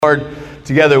Lord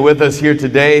together with us here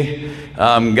today.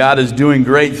 God is doing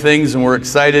great things, and we're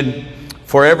excited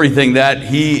for everything that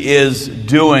He is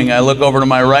doing. I look over to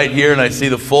my right here, and I see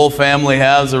the full family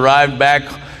has arrived back,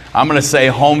 I'm going to say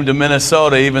home to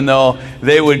Minnesota, even though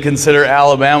they would consider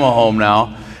Alabama home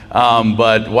now.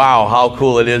 But wow, how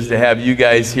cool it is to have you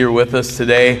guys here with us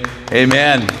today.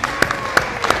 Amen.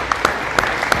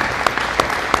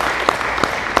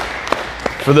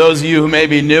 For those of you who may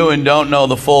be new and don't know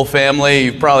the full family,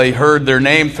 you've probably heard their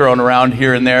name thrown around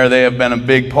here and there. They have been a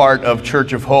big part of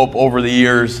Church of Hope over the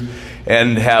years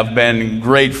and have been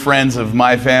great friends of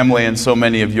my family and so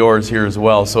many of yours here as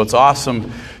well. So it's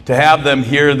awesome to have them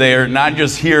here. They're not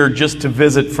just here just to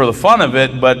visit for the fun of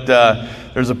it, but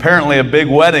there's apparently a big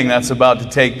wedding that's about to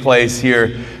take place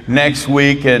here next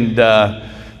week, and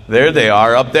there they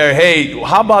are up there. Hey,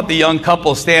 how about the young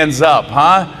couple stands up,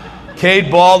 huh?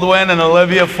 Kate Baldwin and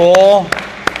Olivia Fohl.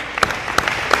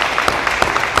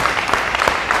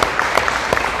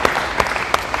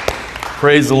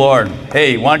 Praise the Lord.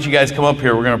 Hey, why don't you guys come up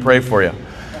here? We're going to pray for you.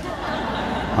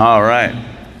 All right.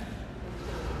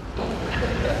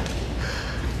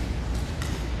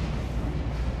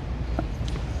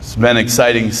 It's been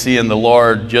exciting seeing the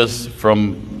Lord just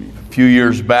from a few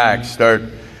years back start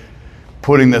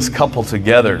putting this couple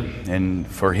together, and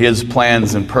for His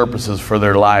plans and purposes for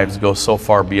their lives go so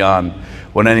far beyond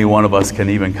what any one of us can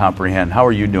even comprehend. How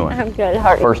are you doing? I'm good. How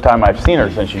are you? First time I've seen her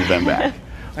since she's been back.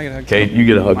 Kate, you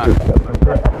get a hug too.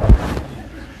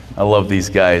 I love these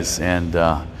guys, and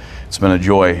it's been a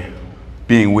joy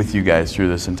being with you guys through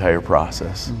this entire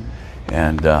process.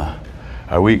 And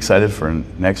are we excited for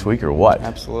next week or what?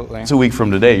 Absolutely. It's a week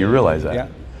from today. You realize that? Yeah.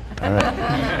 All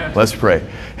right. Let's pray.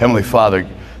 Heavenly Father,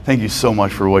 thank you so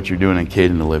much for what you're doing in Kate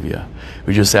and Olivia.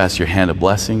 We just ask your hand of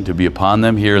blessing to be upon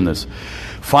them here in this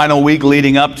final week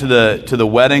leading up to the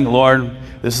wedding. Lord,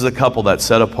 this is a couple that's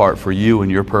set apart for you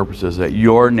and your purposes, that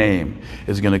your name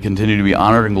is going to continue to be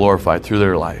honored and glorified through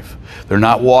their life. They're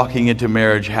not walking into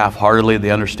marriage half-heartedly. They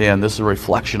understand this is a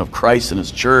reflection of Christ and His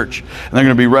church, and they're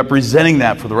going to be representing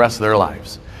that for the rest of their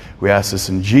lives. We ask this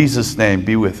in Jesus' name.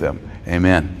 Be with them.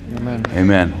 Amen. Amen.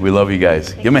 Amen. We love you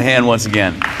guys. Give them a hand once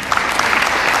again.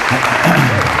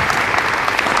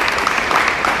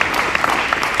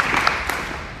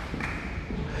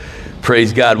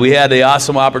 Praise God. We had the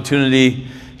awesome opportunity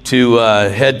to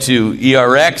head to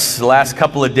ERX the last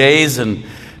couple of days, and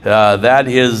that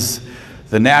is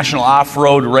the National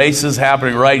Off-Road Races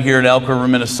happening right here in Elk River,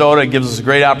 Minnesota. It gives us a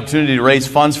great opportunity to raise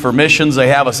funds for missions. They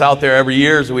have us out there every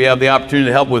year, so we have the opportunity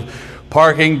to help with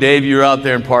parking. Dave, you were out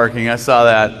there in parking. I saw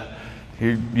that.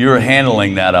 You were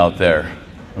handling that out there.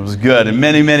 It was good, and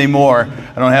many, many more.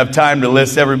 I don't have time to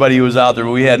list everybody who was out there,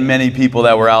 but we had many people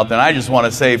that were out there. And I just want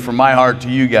to say from my heart to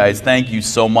you guys, thank you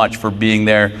so much for being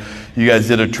there. You guys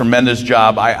did a tremendous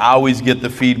job. I always get the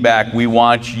feedback, we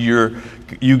want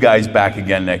you guys back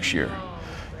again next year.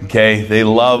 Okay? They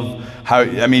love how,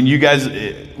 I mean, you guys,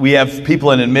 we have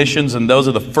people in admissions, and those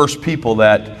are the first people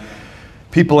that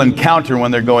people encounter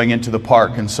when they're going into the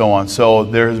park and so on. So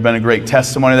there has been a great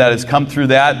testimony that has come through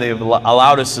that. They've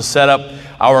allowed us to set up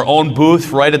our own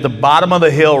booth right at the bottom of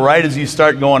the hill, right as you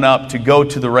start going up to go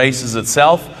to the races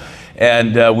itself.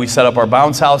 And we set up our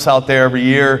bounce house out there every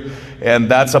year, and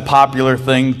that's a popular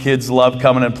thing. Kids love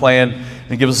coming and playing.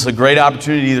 It gives us a great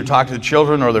opportunity to either talk to the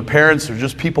children or their parents or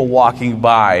just people walking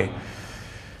by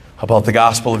about the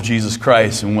gospel of Jesus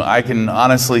Christ. And I can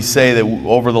honestly say that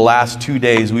over the last 2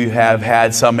 days, we have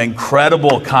had some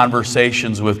incredible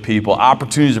conversations with people,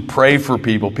 opportunities to pray for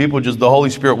people, just the Holy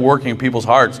Spirit working in people's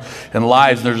hearts and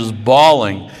lives. They're just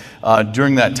bawling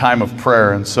during that time of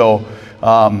prayer. And so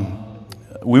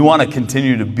we want to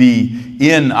continue to be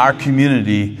in our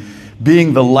community,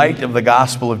 being the light of the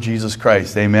gospel of Jesus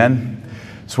Christ. Amen?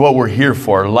 It's what we're here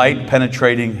for, light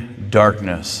penetrating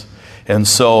darkness. And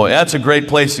so that's a great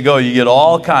place to go. You get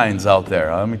all kinds out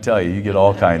there. Let me tell you, you get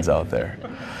all kinds out there.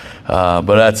 But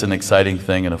that's an exciting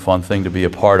thing and a fun thing to be a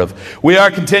part of. We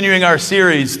are continuing our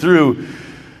series through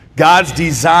God's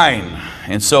design.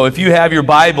 And so if you have your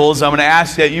Bibles, I'm going to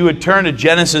ask that you would turn to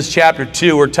Genesis chapter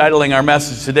 2. We're titling our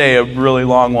message today, a really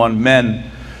long one, Men.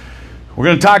 We're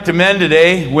going to talk to men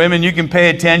today. Women, you can pay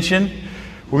attention.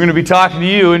 We're going to be talking to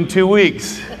you in 2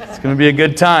 weeks. It's going to be a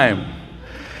good time.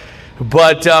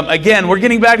 But again, we're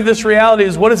getting back to this reality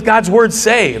is what does God's Word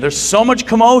say? There's so much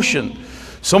commotion,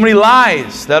 so many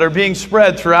lies that are being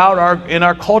spread throughout in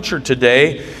our culture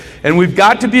today. And we've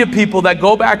got to be a people that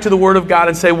go back to the Word of God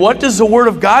and say, what does the Word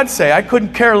of God say? I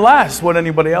couldn't care less what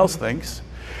anybody else thinks.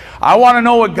 I want to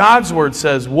know what God's Word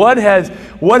says. What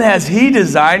has He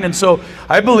designed? And so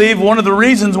I believe one of the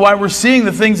reasons why we're seeing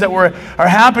the things that are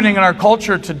happening in our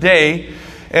culture today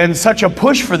and such a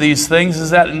push for these things is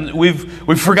that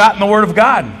we've forgotten the Word of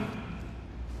God.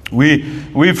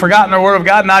 We've forgotten the Word of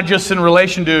God not just in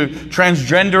relation to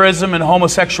transgenderism and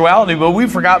homosexuality, but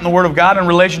we've forgotten the Word of God in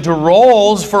relation to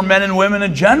roles for men and women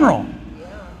in general.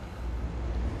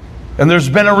 And there's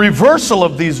been a reversal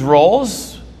of these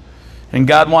roles, and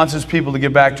God wants His people to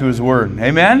get back to His Word.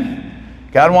 Amen?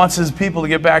 God wants His people to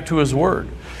get back to His Word.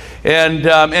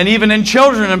 And even in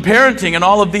children and parenting and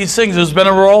all of these things, there's been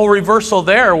a role reversal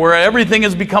there where everything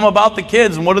has become about the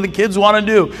kids and what do the kids want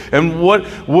to do. And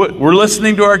what we're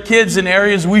listening to our kids in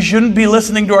areas we shouldn't be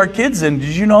listening to our kids in.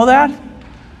 Did you know that?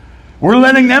 We're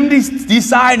letting them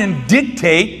decide and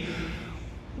dictate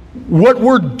what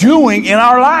we're doing in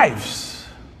our lives.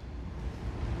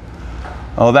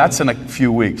 Oh, that's in a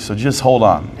few weeks, so just hold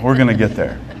on. We're going to get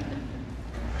there.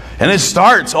 And it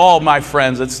starts, my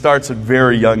friends, it starts at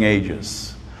very young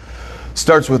ages. It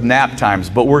starts with nap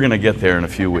times, but we're going to get there in a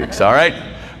few weeks, all right?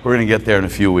 We're going to get there in a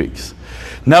few weeks.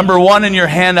 Number 1 in your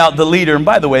handout, the leader. And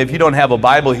by the way, if you don't have a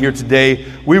Bible here today,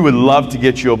 we would love to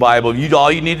get you a Bible.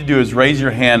 All you need to do is raise your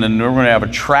hand, and we're going to have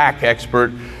a track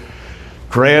expert,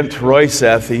 Grant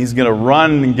Royseth. He's going to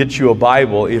run and get you a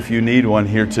Bible if you need one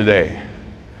here today.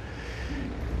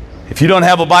 If you don't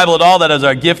have a Bible at all, that is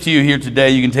our gift to you here today.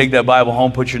 You can take that Bible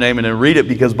home, put your name in, and read it,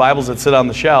 because Bibles that sit on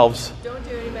the shelves don't do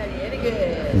anybody any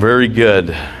good. Very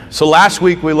good. So last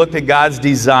week we looked at God's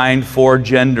design for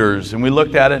genders, and we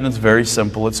looked at it, and it's very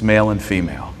simple. It's male and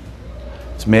female.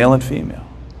 It's male and female.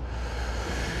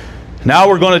 Now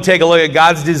we're going to take a look at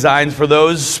God's designs for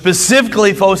those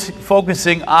specifically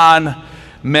focusing on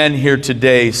men here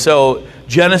today. So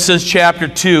Genesis chapter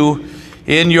 2.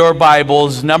 In your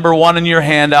Bibles, number 1 in your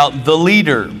handout, the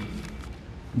leader.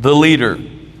 The leader.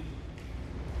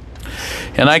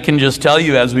 And I can just tell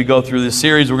you as we go through this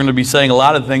series, we're going to be saying a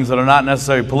lot of things that are not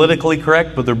necessarily politically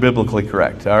correct, but they're biblically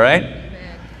correct. All right?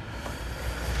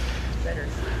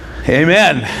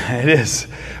 Amen. It is.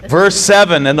 Verse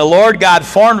 7, and the Lord God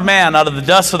formed man out of the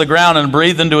dust of the ground and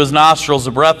breathed into his nostrils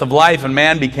the breath of life, and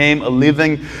man became a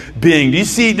living being. Do you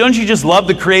see? Don't you just love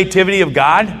the creativity of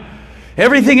God?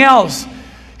 Everything else,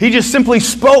 He just simply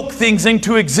spoke things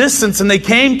into existence and they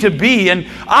came to be. And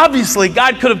obviously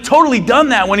God could have totally done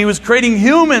that when He was creating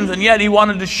humans, and yet He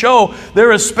wanted to show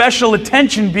there is special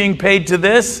attention being paid to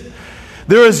this.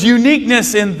 There is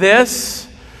uniqueness in this.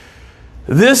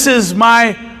 This is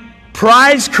my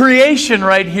prize creation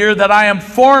right here that I am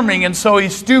forming. And so He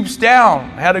stoops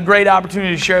down. I had a great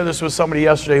opportunity to share this with somebody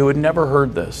yesterday who had never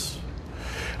heard this,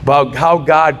 about how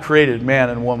God created man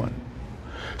and woman.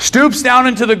 Stoops down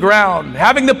into the ground,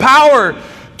 having the power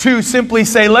to simply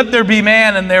say, let there be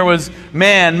man, and there was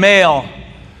man, male.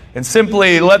 And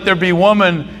simply, let there be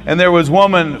woman, and there was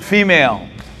woman, female.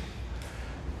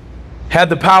 Had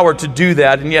the power to do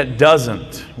that, and yet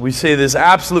doesn't. We see this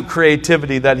absolute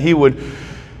creativity that He would,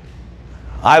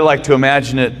 I like to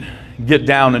imagine it, get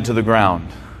down into the ground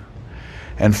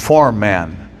and form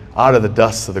man out of the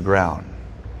dust of the ground.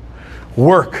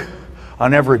 Work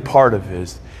on every part of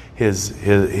his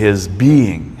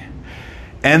being,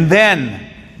 and then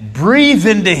breathe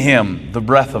into him the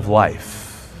breath of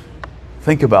life.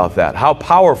 Think about that. How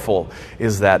powerful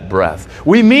is that breath?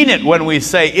 We mean it when we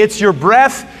say, it's your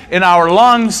breath in our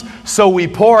lungs, so we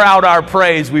pour out our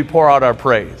praise. We pour out our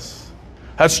praise.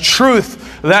 That's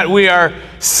truth that we are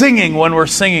singing when we're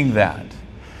singing that.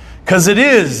 Because it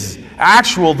is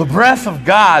the breath of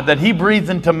God that He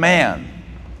breathed into man.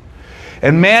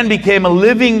 And man became a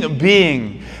living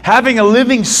being, having a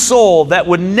living soul that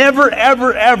would never,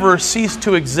 ever, ever cease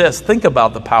to exist. Think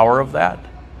about the power of that.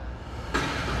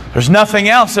 There's nothing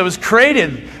else that was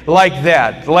created like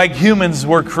that, like humans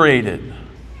were created.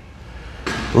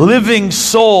 Living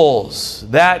souls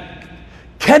that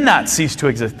cannot cease to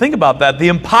exist. Think about that, the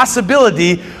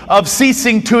impossibility of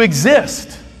ceasing to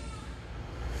exist.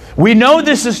 We know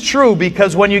this is true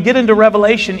because when you get into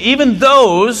Revelation, even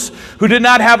those who did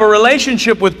not have a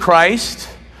relationship with Christ,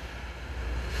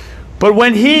 but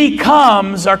when He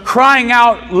comes, are crying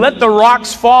out, let the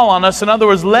rocks fall on us. In other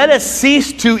words, let us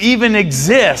cease to even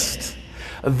exist.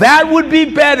 That would be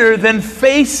better than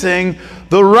facing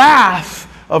the wrath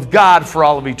of God for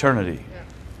all of eternity.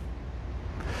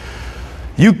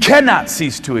 You cannot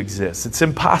cease to exist. It's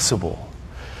impossible.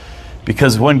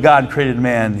 Because when God created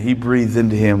man, He breathed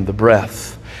into him the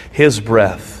breath, His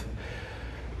breath,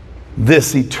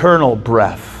 this eternal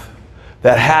breath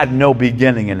that had no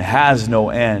beginning and has no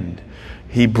end.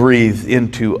 He breathed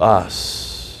into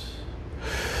us.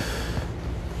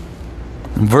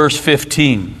 Verse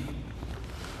 15.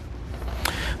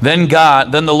 Then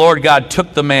the Lord God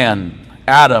took the man,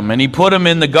 Adam, and He put him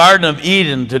in the Garden of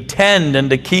Eden to tend and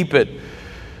to keep it.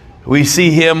 We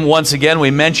see him once again.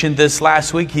 We mentioned this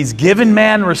last week. He's given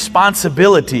man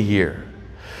responsibility here.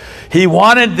 He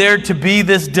wanted there to be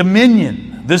this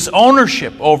dominion, this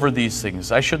ownership over these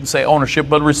things. I shouldn't say ownership,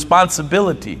 but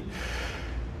responsibility.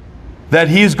 That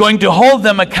he is going to hold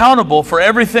them accountable for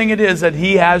everything it is that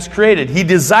he has created. He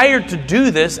desired to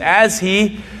do this as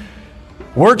he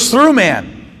works through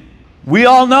man. We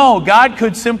all know God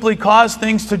could simply cause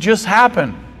things to just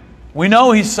happen. We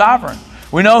know he's sovereign.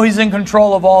 We know he's in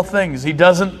control of all things. He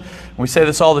doesn't, we say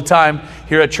this all the time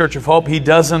here at Church of Hope, he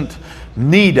doesn't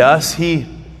need us.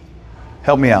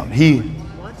 Help me out. He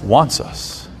wants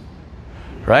us.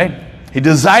 Right? He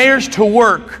desires to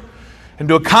work and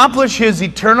to accomplish his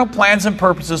eternal plans and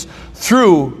purposes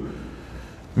through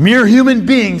mere human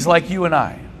beings like you and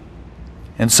I.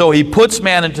 And so he puts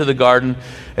man into the garden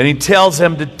and he tells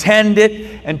him to tend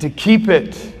it and to keep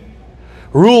it.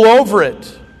 Rule over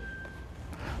it.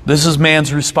 This is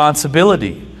man's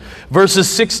responsibility. Verses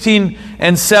 16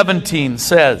 and 17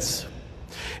 says,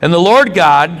 "And the Lord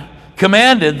God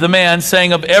commanded the man,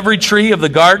 saying, Of every tree of the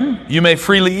garden you may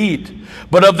freely eat,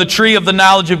 but of the tree of the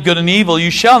knowledge of good and evil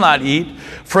you shall not eat,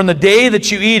 for in the day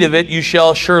that you eat of it you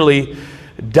shall surely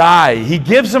die." He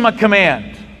gives him a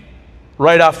command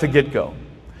right off the get-go.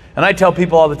 And I tell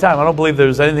people all the time, I don't believe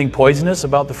there's anything poisonous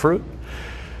about the fruit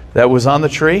that was on the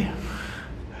tree.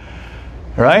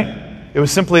 Right? It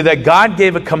was simply that God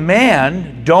gave a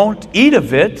command, don't eat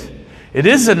of it. It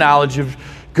is the knowledge of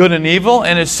good and evil,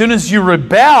 and as soon as you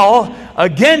rebel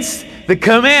against the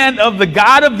command of the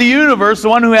God of the universe, the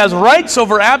one who has rights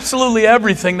over absolutely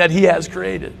everything that he has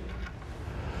created,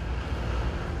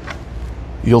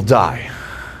 you'll die.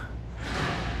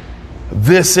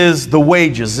 This is the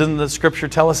wages. Doesn't the scripture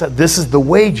tell us that? This is the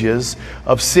wages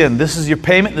of sin. This is your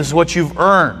payment. This is what you've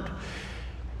earned.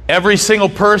 Every single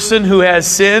person who has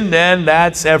sinned, and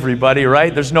that's everybody,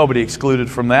 right? There's nobody excluded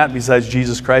from that besides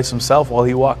Jesus Christ himself while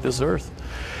he walked this earth.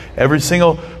 Every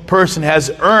single person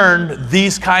has earned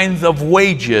these kinds of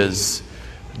wages,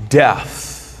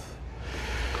 death.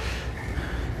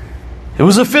 It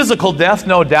was a physical death,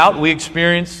 no doubt. I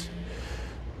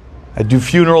do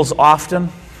funerals often,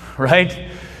 right?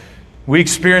 We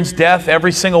experience death,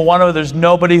 every single one of them. There's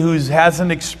nobody who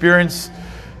hasn't experienced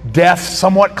death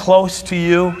somewhat close to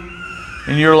you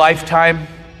in your lifetime.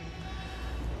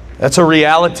 That's a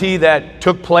reality that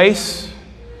took place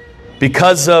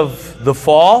because of the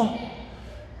fall,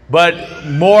 but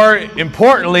more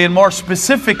importantly and more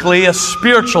specifically, a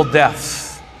spiritual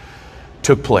death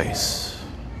took place.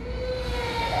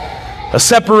 A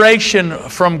separation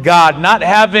from God, not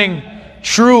having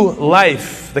true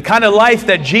life, the kind of life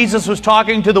that Jesus was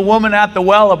talking to the woman at the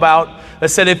well about, that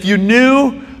said, if you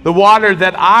knew the water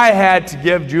that I had to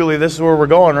give, Julie, this is where we're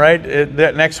going, right?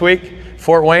 Next week,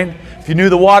 Fort Wayne. If you knew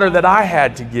the water that I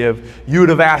had to give, you would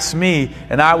have asked me,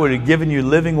 and I would have given you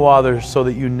living water so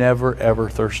that you never, ever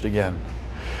thirst again.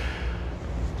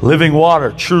 Living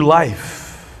water, true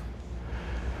life,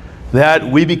 that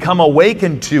we become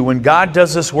awakened to when God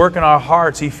does this work in our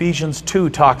hearts. Ephesians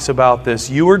 2 talks about this.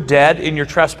 You were dead in your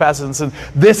trespasses and sins.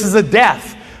 This is a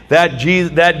death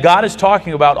that God is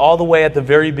talking about all the way at the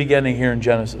very beginning here in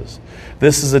Genesis.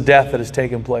 This is a death that has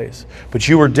taken place. But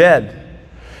you were dead.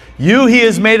 You he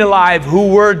has made alive who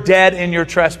were dead in your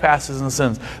trespasses and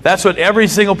sins. That's what every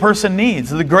single person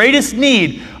needs. The greatest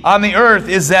need on the earth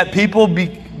is that people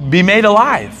be made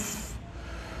alive.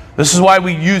 This is why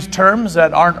we use terms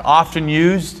that aren't often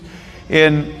used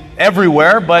in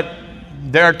everywhere, but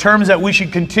there are terms that we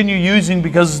should continue using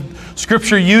because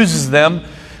Scripture uses them.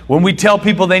 When we tell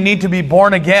people they need to be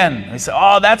born again, they say,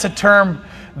 oh, that's a term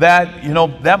that,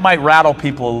 that might rattle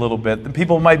people a little bit. The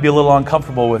people might be a little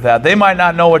uncomfortable with that. They might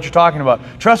not know what you're talking about.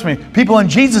 Trust me, people in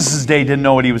Jesus' day didn't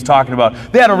know what he was talking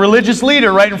about. They had a religious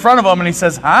leader right in front of them, and he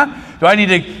says, do I need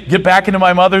to get back into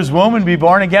my mother's womb and be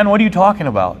born again? What are you talking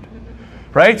about?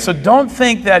 Right? So don't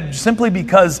think that simply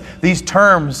because these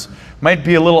terms might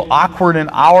be a little awkward in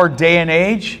our day and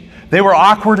age, they were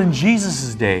awkward in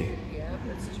Jesus' day.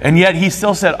 And yet he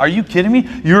still said, are you kidding me?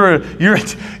 You're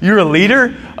a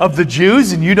leader of the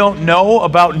Jews and you don't know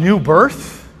about new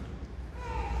birth?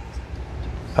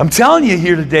 I'm telling you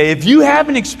here today, if you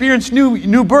haven't experienced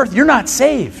new birth, you're not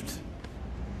saved.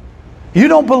 You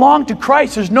don't belong to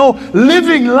Christ. There's no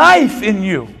living life in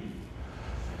you.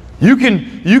 You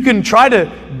can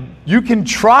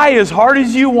try as hard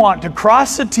as you want to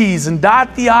cross the T's and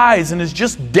dot the I's, and it's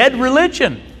just dead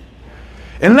religion.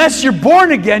 Unless you're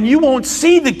born again, you won't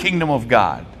see the kingdom of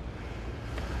God.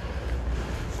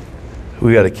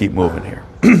 We got to keep moving here.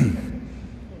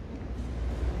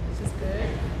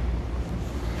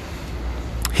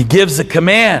 He gives a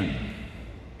command.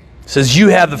 It says, you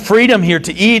have the freedom here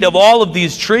to eat of all of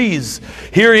these trees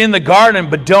here in the garden,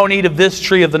 but don't eat of this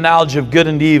tree of the knowledge of good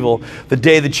and evil. The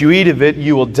day that you eat of it,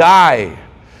 you will die.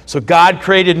 So God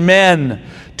created men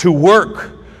to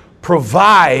work,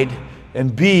 provide,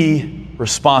 and be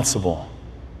responsible.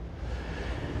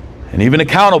 And even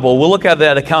accountable. We'll look at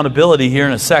that accountability here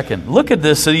in a second. Look at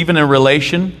this even in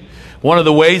relation. One of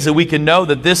the ways that we can know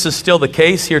that this is still the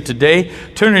case here today,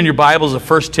 turn in your Bibles to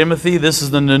 1 Timothy. This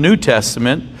is in the New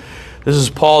Testament. This is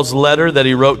Paul's letter that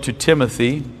he wrote to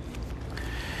Timothy.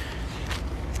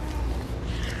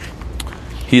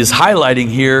 He is highlighting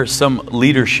here some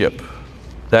leadership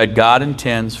that God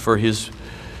intends for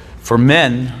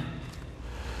men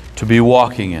to be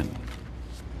walking in.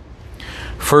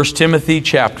 1 Timothy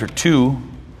chapter 2,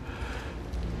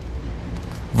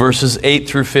 verses 8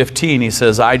 through 15, he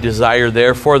says, I desire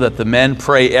therefore that the men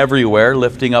pray everywhere,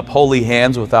 lifting up holy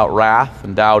hands without wrath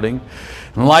and doubting.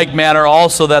 In like manner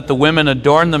also that the women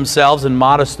adorn themselves in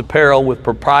modest apparel with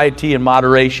propriety and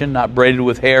moderation, not braided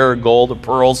with hair or gold or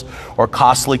pearls or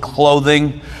costly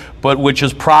clothing, but which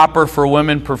is proper for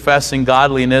women professing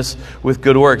godliness with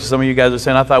good works. Some of you guys are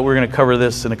saying, I thought we were going to cover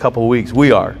this in a couple of weeks.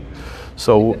 We are.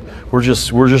 So we're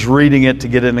just reading it to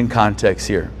get it in context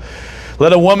here.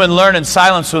 Let a woman learn in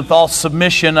silence with all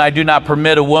submission. I do not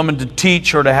permit a woman to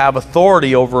teach or to have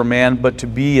authority over a man, but to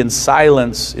be in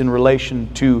silence in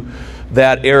relation to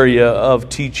that area of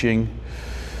teaching.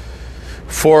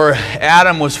 For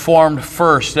Adam was formed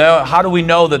first. Now, how do we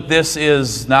know that this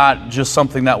is not just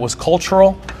something that was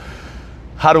cultural?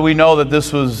 How do we know that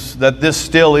this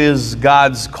still is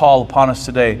God's call upon us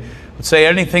today? Let's say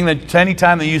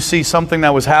anytime that you see something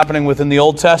that was happening within the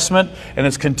Old Testament and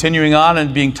it's continuing on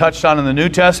and being touched on in the New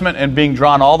Testament and being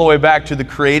drawn all the way back to the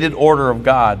created order of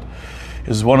God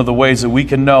is one of the ways that we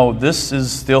can know this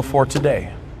is still for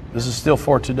today. This is still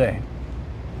for today.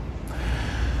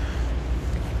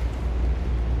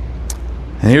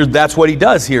 And that's what he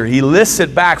does here. He lists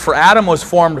it back. For Adam was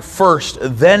formed first,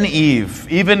 then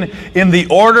Eve. Even in the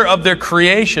order of their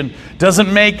creation,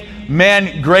 doesn't make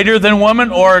man greater than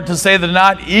woman, or to say they're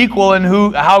not equal in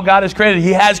how God has created.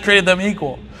 He has created them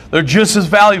equal. They're just as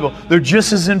valuable. They're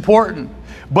just as important.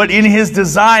 But in His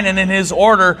design and in His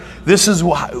order, this is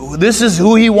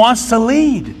who He wants to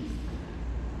lead.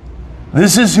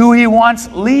 This is who He wants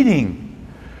leading.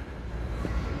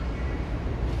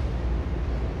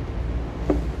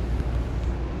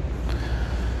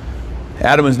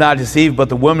 Adam was not deceived, but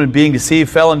the woman being deceived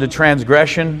fell into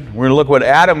transgression. We're going to look what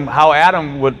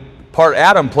part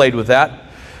Adam played with that.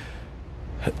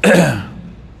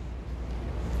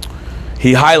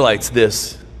 He highlights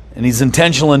this, and he's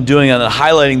intentional in doing it and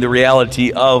highlighting the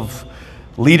reality of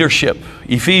leadership.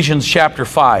 Ephesians chapter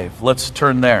 5. Let's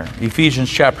turn there. Ephesians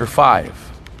chapter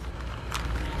 5.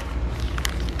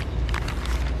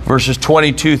 Verses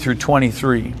 22 through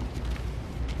 23.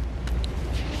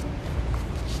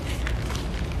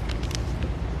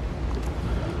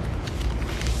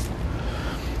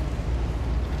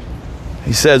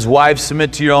 He says, wives,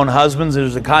 submit to your own husbands.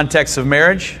 There's a context of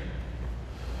marriage.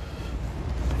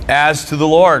 As to the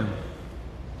Lord.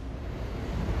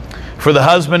 For the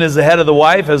husband is the head of the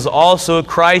wife, as also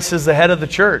Christ is the head of the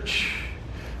church.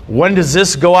 When does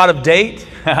this go out of date?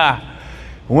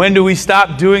 When do we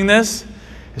stop doing this?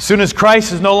 As soon as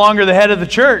Christ is no longer the head of the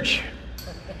church.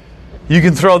 You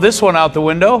can throw this one out the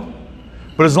window.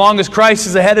 But as long as Christ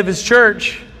is the head of His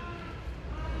church,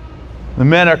 the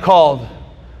men are called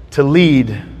to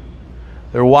lead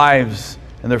their wives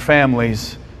and their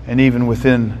families and even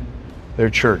within their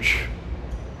church.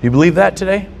 Do you believe that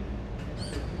today?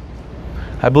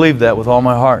 I believe that with all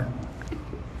my heart.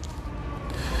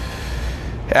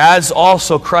 As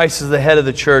also Christ is the head of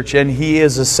the church, and He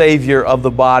is the Savior of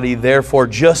the body. Therefore,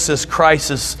 just as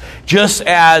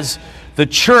the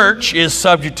church is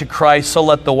subject to Christ, so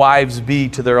let the wives be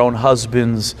to their own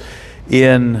husbands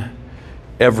in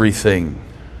everything.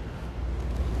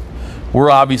 We're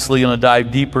obviously going to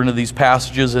dive deeper into these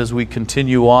passages as we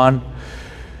continue on.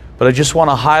 But I just want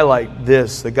to highlight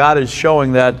this, that God is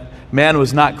showing that man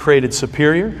was not created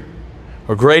superior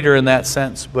or greater in that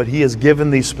sense, but He has given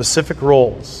these specific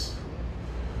roles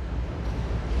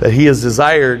that He has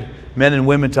desired men and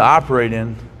women to operate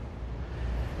in.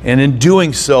 And in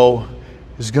doing so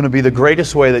is going to be the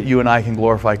greatest way that you and I can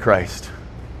glorify Christ.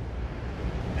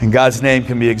 And God's name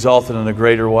can be exalted in a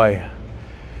greater way.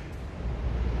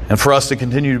 And for us to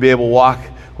continue to be able to walk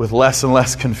with less and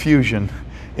less confusion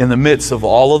in the midst of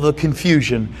all of the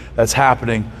confusion that's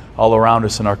happening all around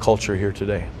us in our culture here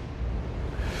today.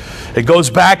 It goes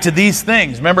back to these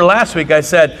things. Remember last week I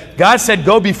said, God said,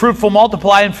 go be fruitful,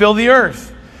 multiply, and fill the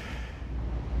earth.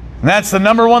 And that's the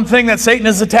number one thing that Satan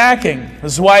is attacking.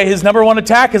 This is why his number one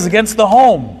attack is against the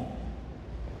home.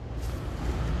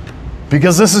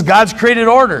 Because this is God's created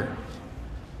order.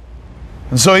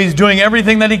 And so he's doing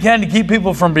everything that he can to keep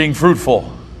people from being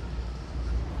fruitful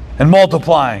and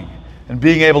multiplying and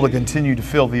being able to continue to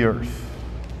fill the earth.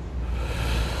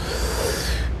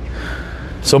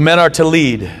 So men are to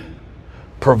lead,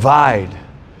 provide.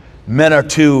 Men are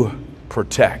to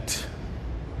protect.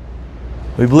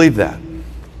 We believe that.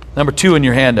 Number 2 in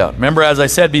your handout. Remember, as I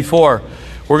said before,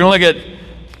 we're going to look at,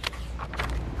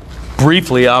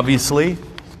 briefly, obviously,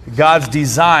 God's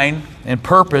design and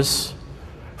purpose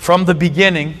from the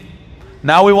beginning.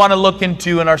 Now we want to look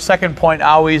into, in our second point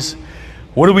always,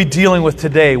 what are we dealing with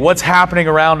today? What's happening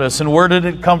around us and where did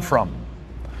it come from?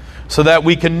 So that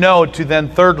we can know to then,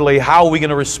 thirdly, how are we going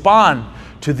to respond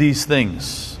to these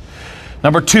things?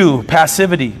 Number 2,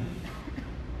 passivity.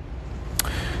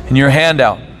 In your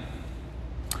handout,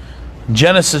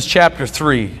 Genesis chapter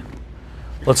 3.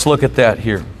 Let's look at that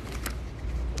here.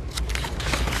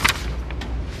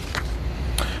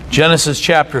 Genesis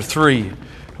chapter 3,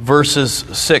 verses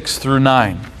 6 through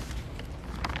 9.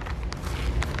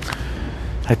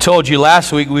 I told you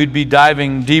last week we'd be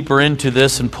diving deeper into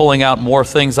this and pulling out more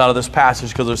things out of this passage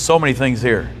because there's so many things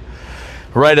here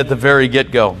right at the very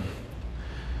get-go.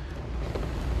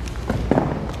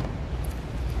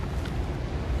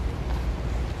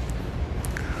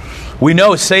 We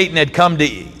know Satan had come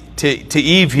to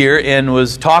Eve here and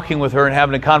was talking with her and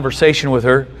having a conversation with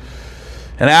her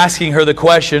and asking her the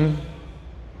question,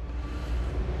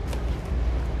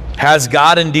 has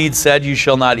God indeed said you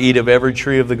shall not eat of every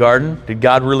tree of the garden? Did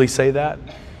God really say that?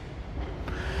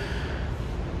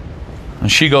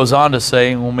 And she goes on to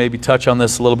say, and we'll maybe touch on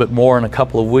this a little bit more in a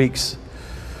couple of weeks.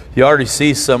 You already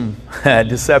see some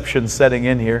deception setting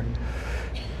in here.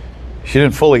 She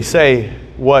didn't fully say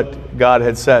what God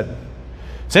had said.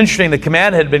 It's interesting, the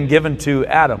command had been given to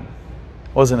Adam,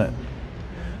 wasn't it?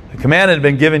 The command had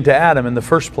been given to Adam in the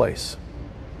first place.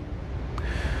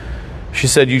 She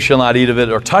said, you shall not eat of it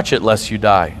or touch it lest you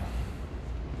die.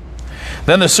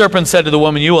 Then the serpent said to the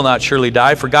woman, you will not surely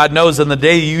die, for God knows in the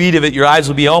day you eat of it, your eyes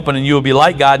will be open, and you will be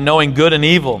like God, knowing good and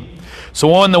evil. So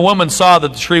when the woman saw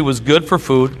that the tree was good for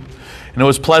food, and it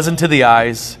was pleasant to the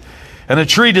eyes, and a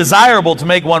tree desirable to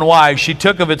make one wise, she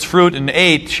took of its fruit and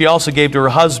ate. She also gave to her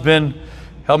husband.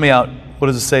 Help me out. What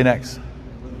does it say next?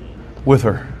 With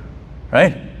her.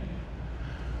 Right?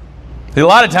 A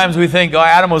lot of times we think, oh,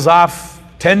 Adam was off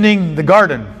tending the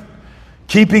garden,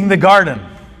 keeping the garden,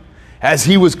 as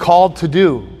he was called to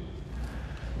do.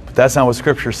 But that's not what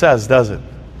Scripture says, does it?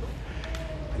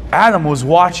 Adam was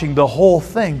watching the whole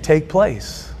thing take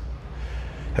place.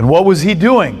 And what was he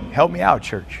doing? Help me out,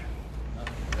 church.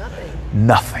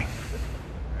 Nothing.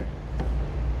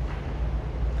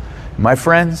 My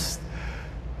friends,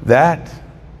 that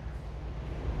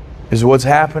is what's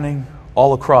happening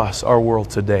all across our world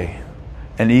today.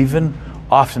 And even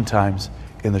oftentimes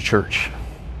in the church.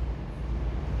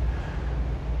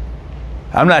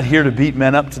 I'm not here to beat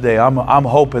men up today. I'm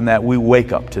hoping that we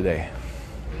wake up today.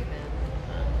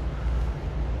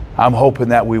 I'm hoping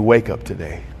that we wake up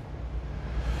today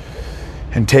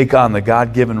and take on the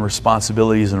God-given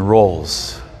responsibilities and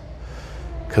roles.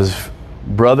 Because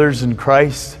brothers in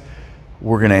Christ,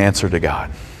 we're going to answer to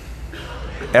God.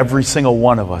 Every single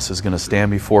one of us is going to stand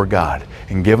before God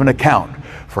and give an account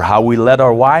for how we led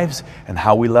our wives and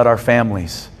how we led our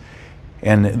families.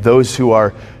 And those who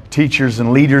are teachers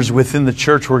and leaders within the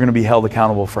church, we're going to be held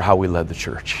accountable for how we led the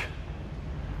church.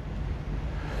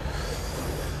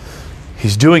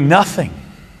 He's doing nothing.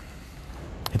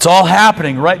 It's all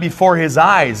happening right before his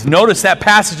eyes. Notice that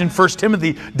passage in 1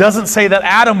 Timothy doesn't say that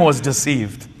Adam was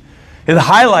deceived. It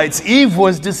highlights Eve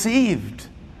was deceived.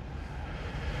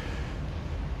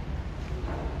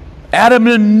 Adam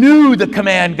knew the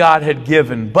command God had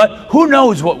given, but who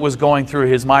knows what was going through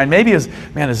his mind? Maybe is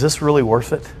this really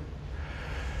worth it?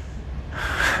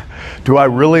 Do I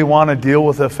really want to deal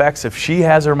with the effects? If she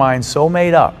has her mind so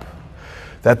made up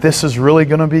that this is really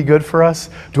going to be good for us,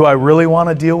 do I really want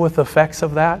to deal with the effects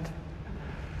of that?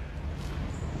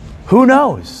 Who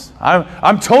knows?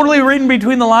 I'm totally reading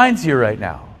between the lines here right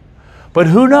now. But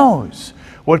who knows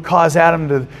what caused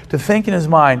Adam to think in his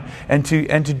mind and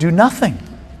to do nothing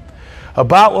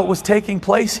about what was taking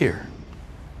place here.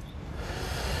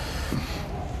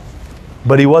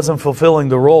 But he wasn't fulfilling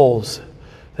the roles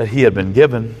that he had been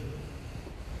given.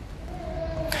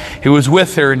 He was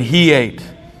with her and he ate.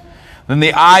 Then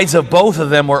the eyes of both of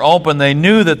them were open. They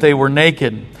knew that they were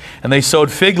naked. And they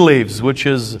sewed fig leaves, which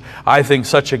is, I think,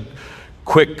 such a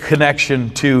quick connection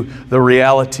to the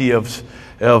reality of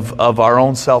our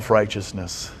own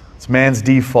self-righteousness. It's man's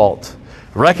default.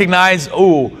 Recognize,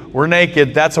 oh, we're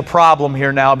naked. That's a problem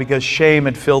here now because shame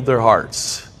had filled their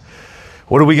hearts.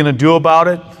 What are we going to do about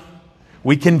it?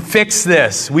 We can fix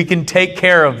this. We can take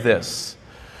care of this.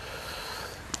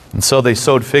 And so they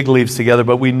sewed fig leaves together,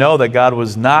 but we know that God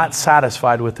was not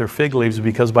satisfied with their fig leaves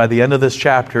because by the end of this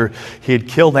chapter, He had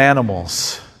killed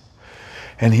animals.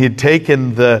 And He had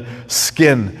taken the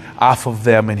skin off of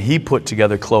them and He put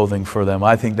together clothing for them.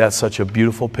 I think that's such a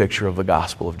beautiful picture of the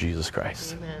gospel of Jesus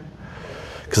Christ.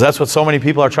 Because that's what so many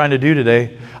people are trying to do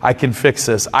today. I can fix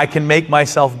this. I can make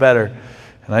myself better.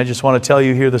 And I just want to tell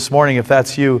you here this morning, if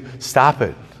that's you, stop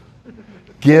it.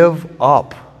 Give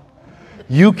up.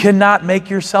 You cannot make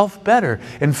yourself better.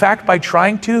 In fact, by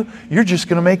trying to, you're just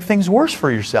going to make things worse for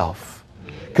yourself.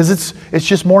 Because it's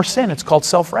just more sin. It's called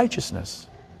self-righteousness.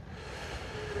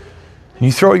 And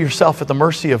you throw yourself at the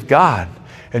mercy of God,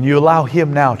 and you allow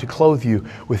Him now to clothe you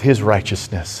with His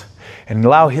righteousness. And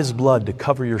allow His blood to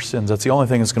cover your sins. That's the only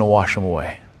thing that's going to wash them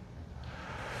away.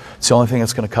 It's the only thing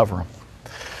that's going to cover them.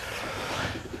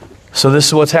 So this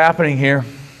is what's happening here.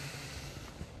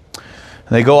 And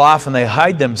they go off and they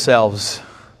hide themselves.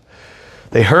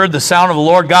 They heard the sound of the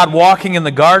Lord God walking in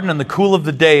the garden in the cool of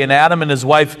the day, and Adam and his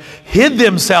wife hid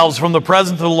themselves from the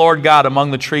presence of the Lord God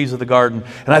among the trees of the garden.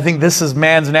 And I think this is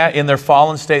man's, in their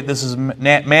fallen state, this is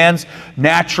man's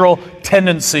natural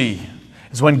tendency.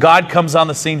 Is when God comes on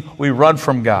the scene, we run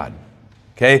from God.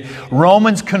 Okay?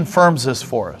 Romans confirms this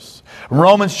for us.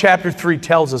 Romans chapter 3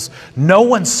 tells us no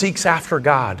one seeks after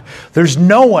God. There's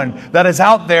no one that is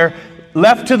out there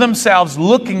left to themselves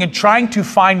looking and trying to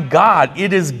find God.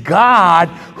 It is God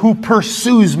who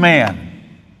pursues man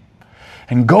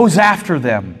and goes after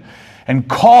them and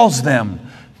calls them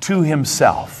to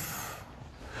Himself.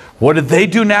 What did they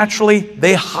do naturally?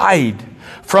 They hide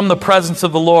from the presence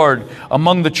of the Lord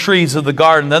among the trees of the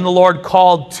garden. Then the Lord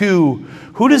called to,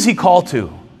 who does He call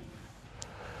to?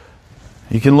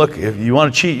 You can look, if you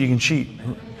want to cheat, you can cheat.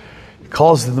 He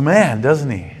calls to the man,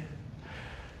 doesn't He?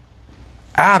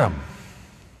 Adam,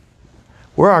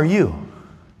 where are you?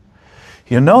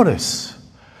 You notice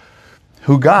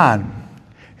who God,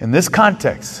 in this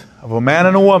context of a man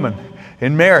and a woman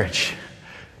in marriage,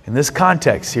 in this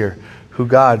context here, who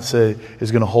God said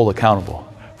is going to hold accountable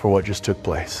for what just took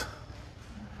place.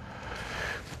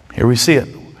 Here we see it.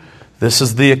 This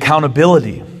is the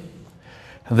accountability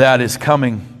that is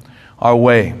coming our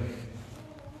way.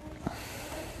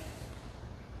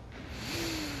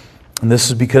 And this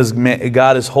is because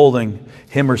God is holding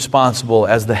him responsible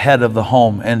as the head of the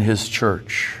home and His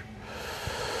church.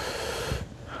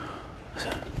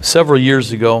 Several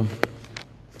years ago,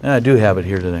 and I do have it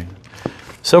here today.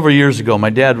 Several years ago,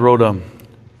 my dad wrote a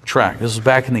tract. This was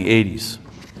back in the 80s.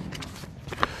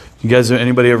 You guys,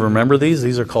 anybody ever remember these?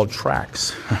 These are called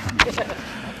tracts. It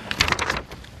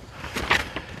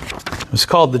was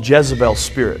called The Jezebel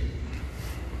Spirit.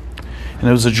 And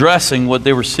it was addressing what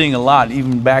they were seeing a lot,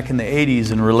 even back in the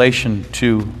 80s, in relation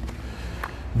to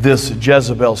this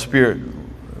Jezebel spirit.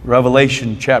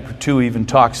 Revelation chapter 2 even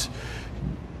talks,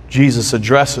 Jesus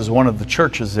addresses one of the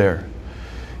churches there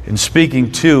in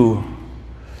speaking to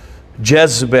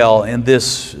Jezebel and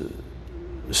this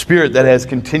spirit that has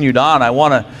continued on. I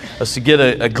want us to get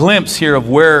a glimpse here of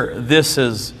where this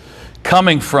is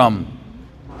coming from.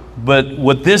 But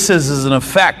what this is an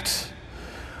effect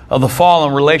of the fall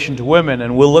in relation to women,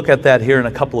 and we'll look at that here in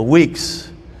a couple of weeks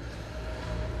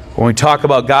when we talk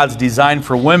about God's design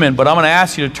for women. But I'm going to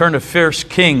ask you to turn to 1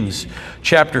 Kings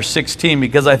chapter 16,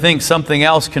 because I think something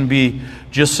else can be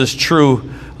just as true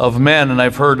of men. And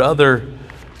I've heard other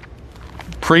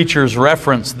preachers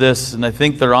reference this, and I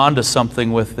think they're onto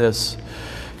something with this.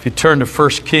 If you turn to 1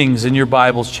 Kings in your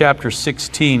Bibles, chapter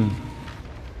 16.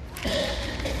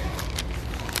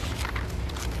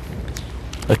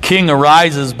 A king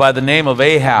arises by the name of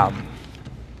Ahab.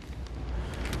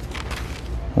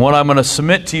 What I'm going to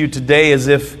submit to you today is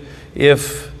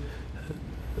if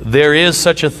there is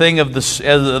such a thing of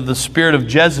the spirit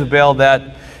of Jezebel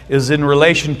that is in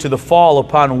relation to the fall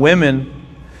upon women,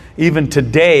 even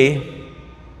today,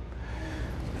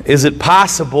 is it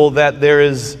possible that there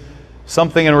is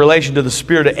something in relation to the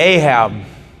spirit of Ahab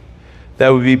that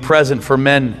would be present for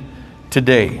men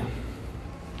today?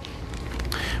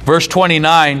 Verse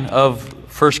 29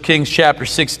 of 1 Kings chapter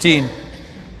 16.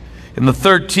 In the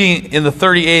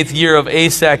 38th year of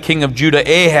Asa, king of Judah,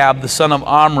 Ahab, the son of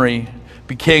Omri,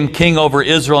 became king over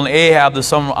Israel, and Ahab, the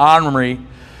son of Omri,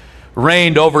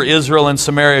 reigned over Israel and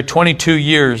Samaria 22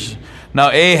 years.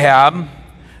 Now Ahab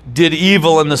did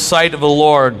evil in the sight of the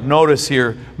Lord, notice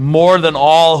here, more than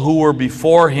all who were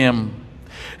before him.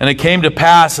 And it came to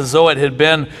pass, as though it had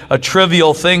been a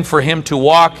trivial thing for him to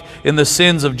walk in the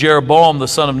sins of Jeroboam the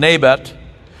son of Nebat,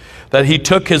 that he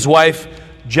took his wife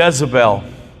Jezebel.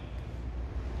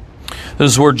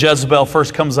 This is where Jezebel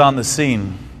first comes on the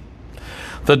scene.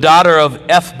 The daughter of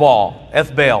Ethbaal.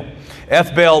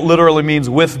 Ethbaal literally means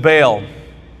with Baal.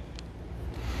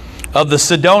 Of the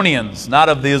Sidonians, not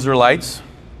of the Israelites,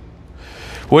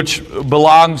 which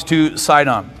belongs to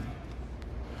Sidon.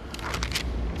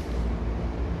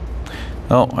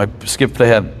 Oh, I skipped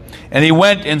ahead. And he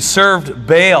went and served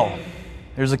Baal.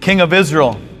 There's a king of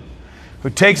Israel who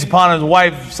takes upon his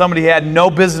wife somebody he had no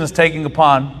business taking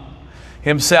upon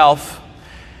himself.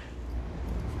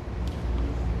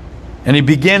 And he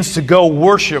begins to go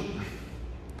worship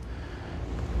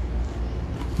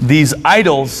these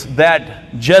idols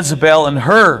that Jezebel and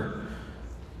her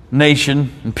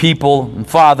nation and people and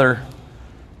father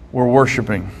were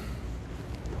worshiping.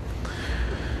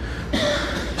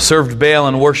 Served Baal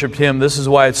and worshipped him. This is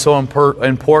why it's so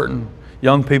important.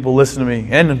 Young people, listen to me,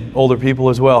 and older people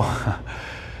as well.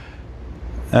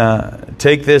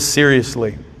 Take this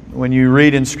seriously. When you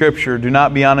read in Scripture, do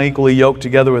not be unequally yoked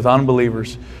together with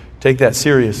unbelievers. Take that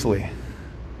seriously.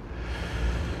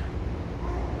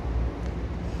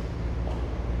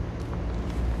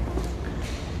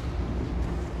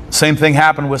 Same thing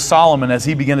happened with Solomon as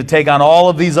he began to take on all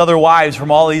of these other wives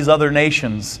from all these other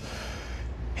nations.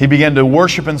 He began to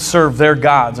worship and serve their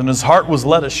gods, and his heart was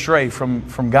led astray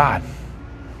from God.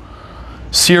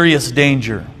 Serious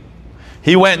danger.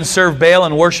 He went and served Baal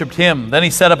and worshipped him. Then he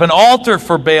set up an altar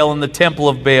for Baal in the temple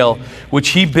of Baal, which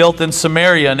he built in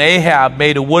Samaria. And Ahab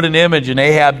made a wooden image, and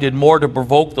Ahab did more to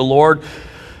provoke the Lord,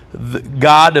 the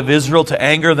God of Israel, to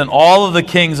anger than all of the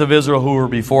kings of Israel who were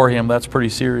before him. That's pretty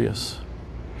serious.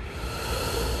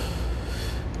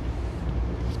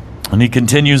 And he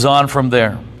continues on from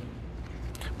there.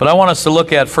 But I want us to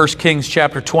look at 1 Kings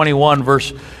chapter 21,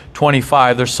 verse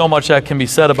 25. There's so much that can be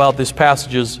said about these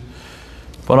passages,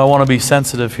 but I want to be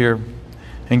sensitive here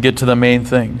and get to the main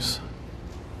things.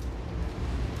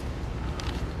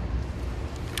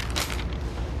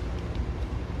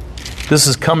 This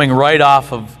is coming right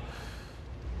off of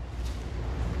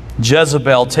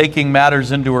Jezebel taking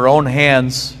matters into her own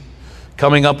hands,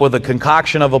 coming up with a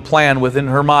concoction of a plan within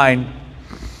her mind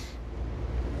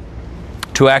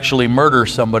to actually murder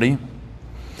somebody.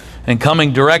 And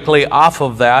coming directly off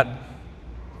of that,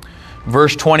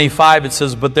 verse 25, it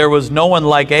says, "But there was no one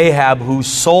like Ahab who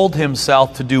sold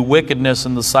himself to do wickedness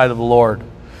in the sight of the Lord,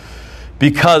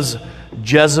 because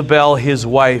Jezebel his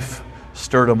wife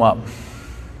stirred him up."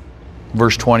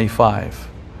 Verse 25.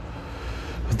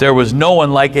 "But there was no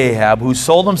one like Ahab who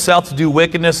sold himself to do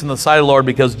wickedness in the sight of the Lord,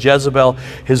 because Jezebel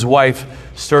his wife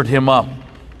stirred him up."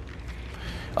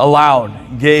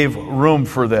 Allowed, gave room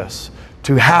for this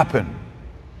to happen.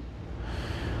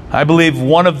 I believe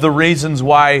one of the reasons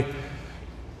why,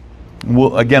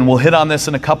 we'll hit on this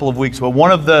in a couple of weeks, but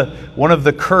one of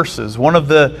the curses, one of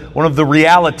the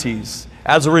realities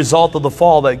as a result of the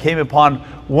fall that came upon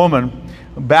woman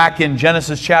back in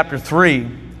Genesis chapter 3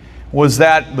 was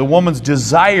that the woman's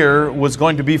desire was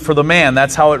going to be for the man.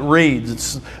 That's how it reads.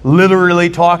 It's literally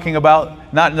talking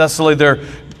about not necessarily their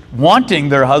wanting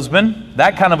their husband,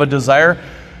 that kind of a desire,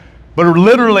 but it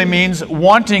literally means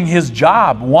wanting his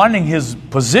job, wanting his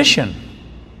position.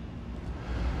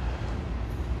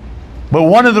 But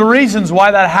one of the reasons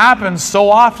why that happens so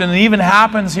often, and even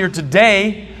happens here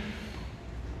today,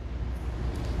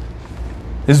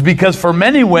 is because for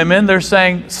many women, they're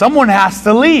saying, someone has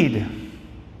to lead.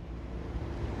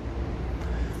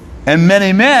 And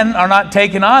many men are not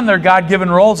taking on their God-given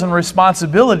roles and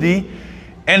responsibility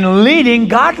and leading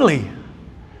godly.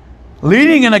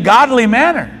 Leading in a godly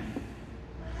manner.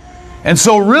 And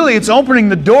so really it's opening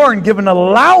the door and giving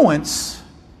allowance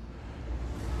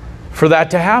for that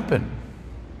to happen.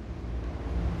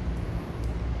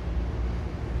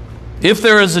 If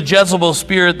there is a Jezebel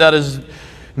spirit that is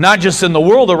not just in the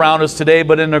world around us today,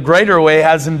 but in a greater way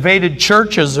has invaded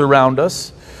churches around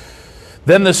us,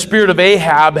 then the spirit of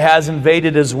Ahab has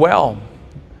invaded as well.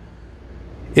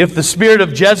 If the spirit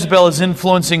of Jezebel is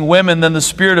influencing women, then the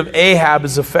spirit of Ahab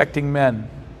is affecting men.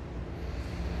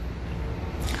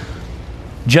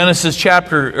 Revelation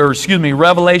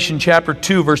chapter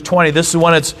 2, verse 20. This is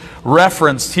when it's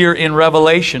referenced here in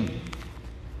Revelation.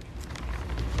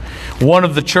 One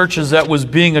of the churches that was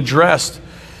being addressed.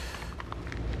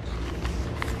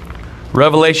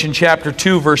 Revelation chapter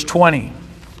 2, verse 20.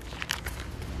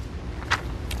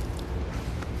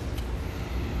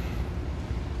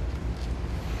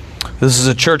 This is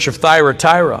a church of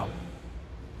Thyatira.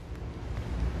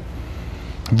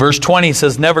 Verse 20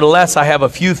 says, "Nevertheless, I have a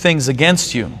few things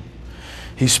against you.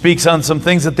 He speaks on some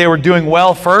things that they were doing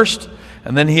well first,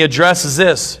 and then he addresses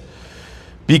this.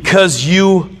 Because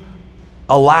you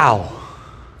allow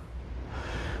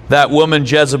that woman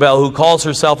Jezebel, who calls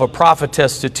herself a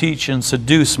prophetess, to teach and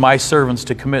seduce my servants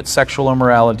to commit sexual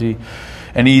immorality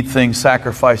and eat things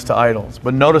sacrificed to idols.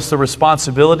 But notice the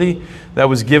responsibility that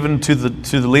was given to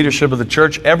the leadership of the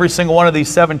church. Every single one of these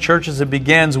 7 churches, it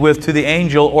begins with to the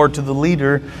angel or to the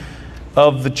leader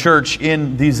of the church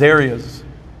in these areas.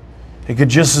 It could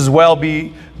just as well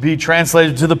be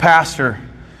translated to the pastor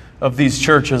of these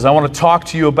churches. I want to talk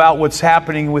to you about what's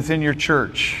happening within your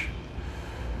church.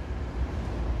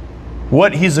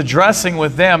 What he's addressing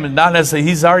with them, and not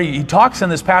necessarily, he talks in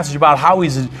this passage about how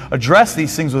he's addressed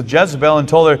these things with Jezebel and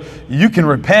told her, you can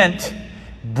repent,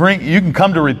 you can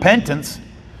come to repentance.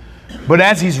 But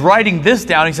as he's writing this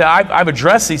down, he said, I've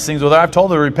addressed these things with her. I've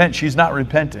told her to repent. She's not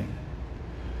repenting.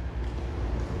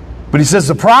 But he says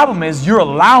the problem is you're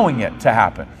allowing it to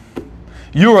happen.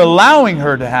 You're allowing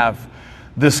her to have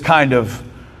this kind of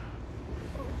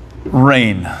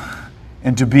reign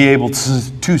and to be able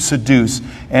to seduce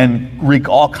and wreak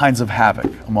all kinds of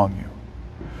havoc among you.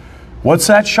 What's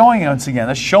that showing once again?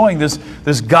 That's showing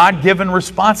this God-given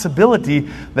responsibility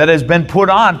that has been put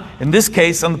on, in this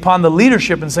case, upon the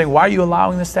leadership, and saying, why are you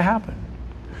allowing this to happen?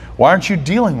 Why aren't you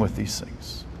dealing with these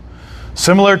things?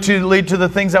 Similar to lead to the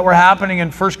things that were happening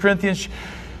in 1 Corinthians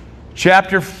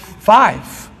chapter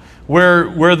 5, where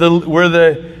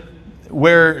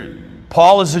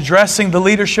Paul is addressing the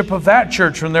leadership of that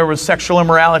church when there was sexual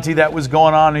immorality that was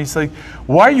going on. And he's like,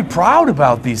 why are you proud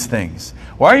about these things?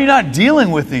 Why are you not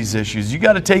dealing with these issues? You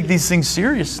got to take these things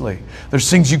seriously. There's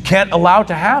things you can't allow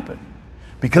to happen.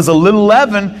 Because a little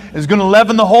leaven is going to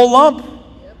leaven the whole lump.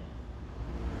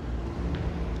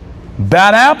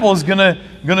 Bad apple is going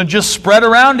to just spread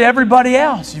around to everybody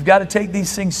else. You've got to take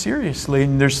these things seriously.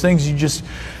 And there's things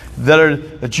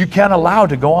that you can't allow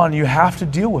to go on. You have to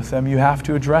deal with them. You have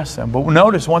to address them. But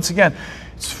notice, once again,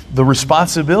 the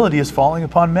responsibility is falling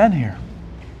upon men here.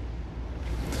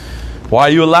 Why are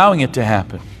you allowing it to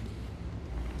happen?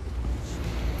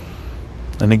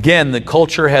 And again, the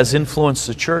culture has influenced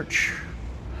the church.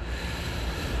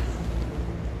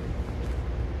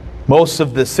 Most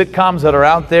of the sitcoms that are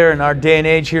out there in our day and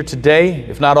age here today,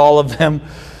 if not all of them,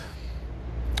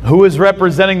 who is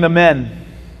representing the men?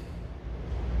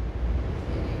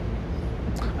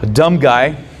 A dumb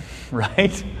guy,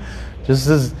 right? Just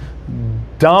this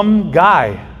dumb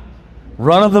guy,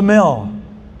 run of the mill,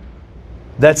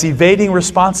 that's evading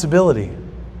responsibility.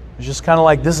 It's just kind of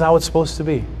like, this is how it's supposed to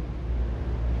be.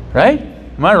 Right?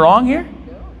 Am I wrong here?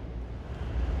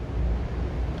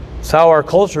 It's how our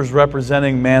culture is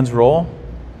representing man's role.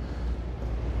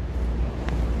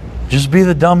 Just be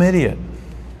the dumb idiot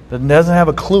that doesn't have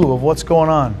a clue of what's going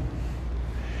on.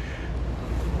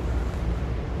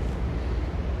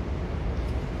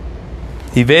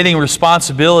 Evading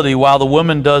responsibility while the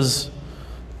woman does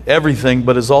everything,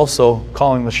 but is also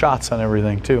calling the shots on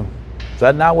everything too. Is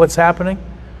that not what's happening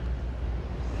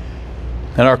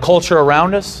in our culture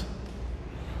around us?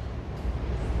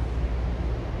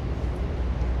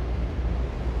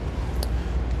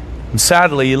 And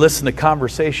sadly, you listen to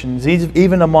conversations,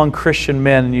 even among Christian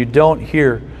men, and you don't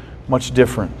hear much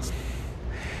difference.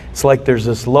 It's like there's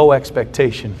this low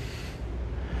expectation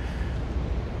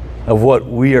of what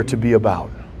we are to be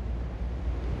about.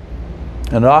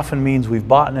 And it often means we've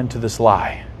bought into this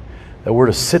lie that we're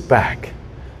to sit back,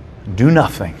 do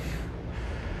nothing,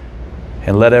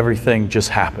 and let everything just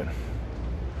happen.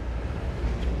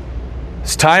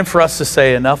 It's time for us to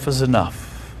say enough is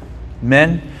enough.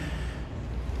 Men,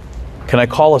 can I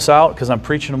call us out? Because I'm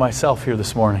preaching to myself here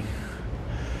this morning.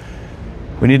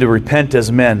 We need to repent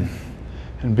as men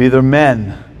and be the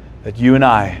men that you and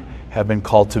I have been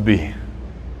called to be.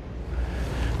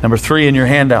 Number 3 in your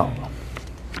handout.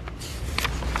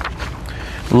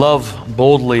 Love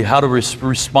boldly. How to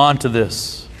respond to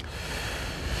this.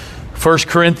 1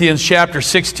 Corinthians chapter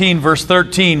 16, verse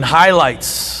 13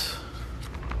 highlights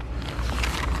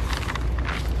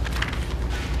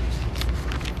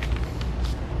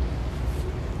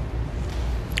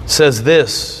says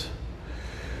this: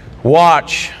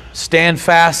 watch, stand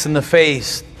fast in the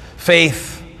faith,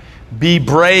 be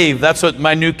brave. That's what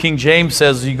my New King James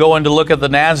says. You go in to look at the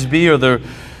NASB, or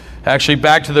actually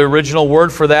back to the original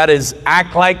word for that is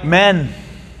act like men.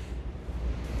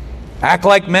 Act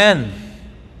like men.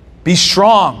 Be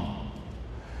strong.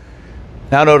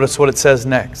 Now notice what it says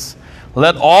next.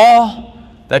 Let all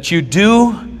that you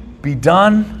do be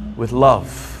done with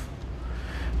love.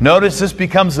 Notice this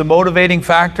becomes the motivating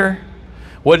factor.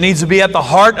 What needs to be at the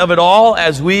heart of it all,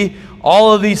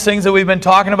 all of these things that we've been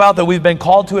talking about, that we've been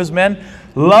called to as men,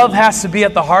 love has to be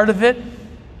at the heart of it.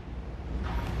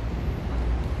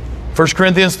 1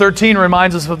 Corinthians 13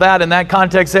 reminds us of that. In that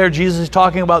context there, Jesus is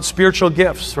talking about spiritual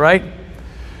gifts, right?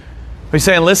 He's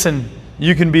saying, listen,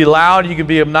 you can be loud, you can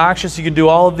be obnoxious, you can do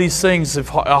all of these things.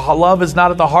 If love is not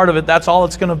at the heart of it, that's all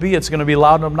it's going to be. It's going to be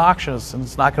loud and obnoxious, and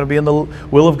it's not going to be in the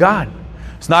will of God.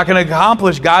 It's not going to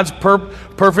accomplish God's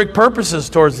perfect purposes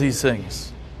towards these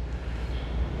things.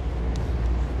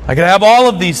 I can have all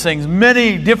of these things,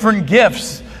 many different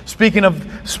gifts, speaking of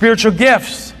spiritual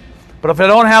gifts. But if I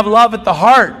don't have love at the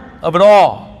heart of it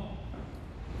all,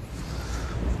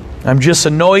 I'm just a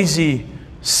noisy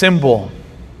cymbal.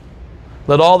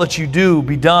 Let all that you do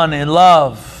be done in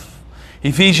love.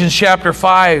 Ephesians chapter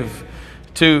 5,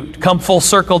 to come full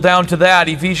circle down to that.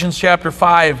 Ephesians chapter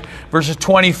 5, verses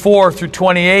 24 through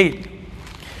 28.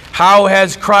 How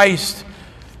has Christ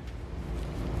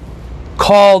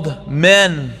called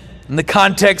men in the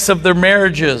context of their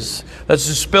marriages? That's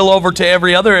to spill over to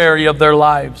every other area of their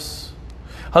lives.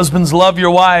 Husbands, love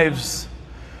your wives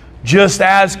just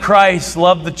as Christ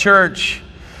loved the church.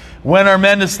 When are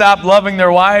men to stop loving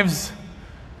their wives?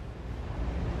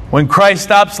 When Christ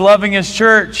stops loving His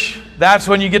church, that's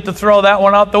when you get to throw that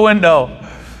one out the window.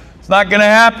 It's not going to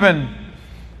happen.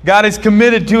 God is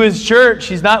committed to His church.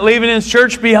 He's not leaving His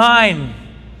church behind.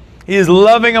 He is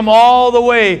loving them all the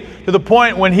way to the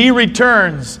point when He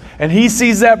returns and He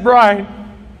sees that bride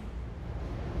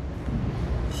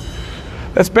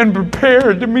that's been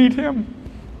prepared to meet Him.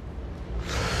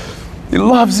 He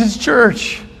loves His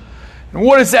church. And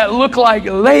what does that look like?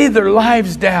 Lay their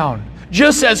lives down.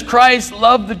 Just as Christ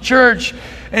loved the church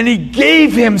and He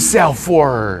gave Himself for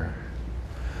her.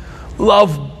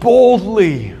 Love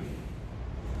boldly.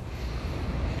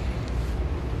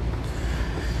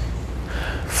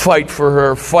 Fight for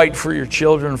her. Fight for your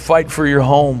children. Fight for your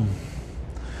home.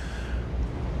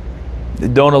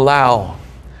 Don't allow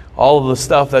all of the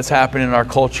stuff that's happening in our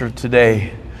culture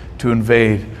today to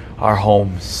invade our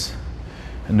homes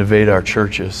and invade our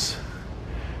churches.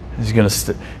 He's going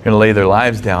to lay their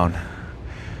lives down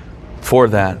for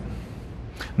that.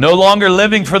 No longer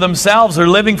living for themselves or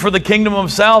living for the kingdom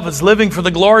of self. It's living for the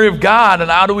glory of God.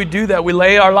 And how do we do that? We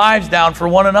lay our lives down for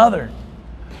one another.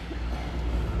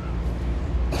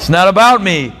 It's not about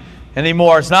me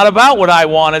anymore. It's not about what I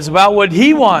want. It's about what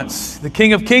He wants. The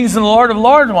King of Kings and the Lord of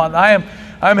Lords wants.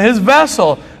 I'm His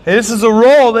vessel. This is a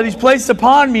role that He's placed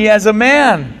upon me as a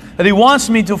man that He wants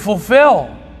me to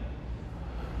fulfill.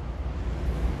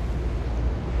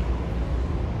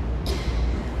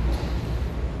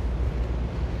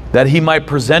 That He might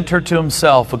present her to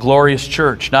Himself, a glorious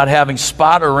church, not having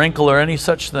spot or wrinkle or any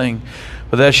such thing,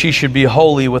 but that she should be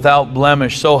holy, without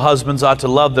blemish. So husbands ought to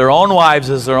love their own wives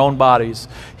as their own bodies.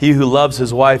 He who loves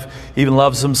his wife even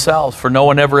loves himself, for no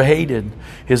one ever hated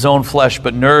his own flesh,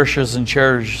 but nourishes and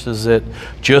cherishes it,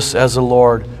 just as the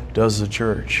Lord does the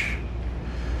church.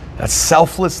 That's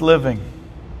selfless living.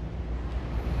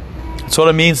 That's what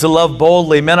it means to love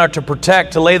boldly. Men are to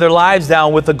protect, to lay their lives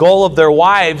down with the goal of their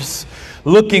wives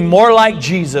looking more like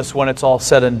Jesus when it's all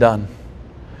said and done.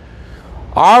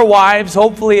 Our wives,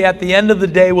 hopefully at the end of the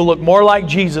day, will look more like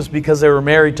Jesus because they were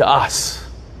married to us.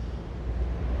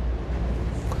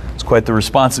 It's quite the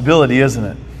responsibility, isn't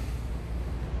it?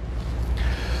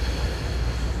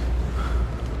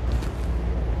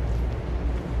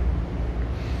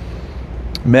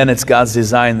 Men, it's God's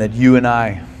design that you and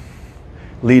I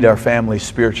lead our families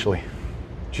spiritually.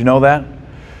 Do you know that?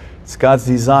 It's God's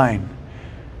design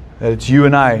that it's you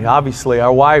and I. Obviously,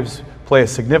 our wives play a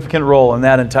significant role in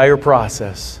that entire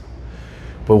process.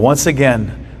 But once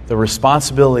again, the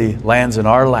responsibility lands in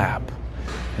our lap.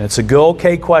 And it's a good,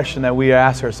 okay question that we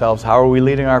ask ourselves, how are we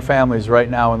leading our families right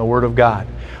now in the Word of God?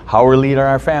 How are we leading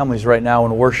our families right now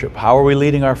in worship? How are we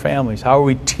leading our families? How are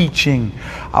we teaching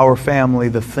our family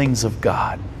the things of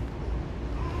God?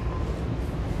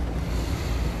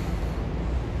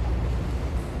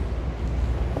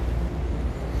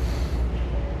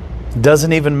 It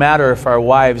doesn't even matter if our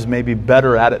wives may be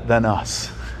better at it than us.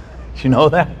 You know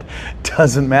that? It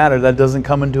doesn't matter. That doesn't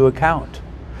come into account.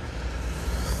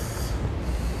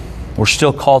 We're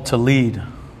still called to lead.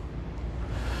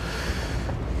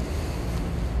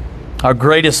 Our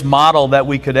greatest model that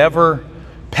we could ever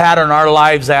pattern our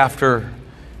lives after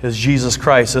is Jesus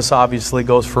Christ. This obviously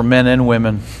goes for men and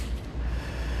women.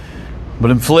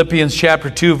 But in Philippians chapter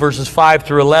 2, verses 5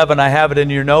 through 11, I have it in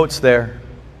your notes there,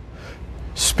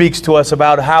 speaks to us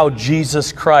about how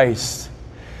Jesus Christ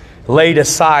laid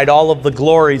aside all of the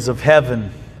glories of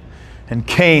heaven and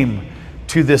came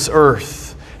to this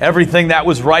earth. Everything that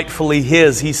was rightfully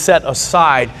His, He set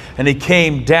aside, and He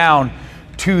came down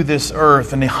to this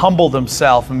earth, and he humbled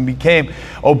himself and became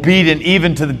obedient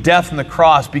even to the death on the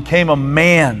cross, became a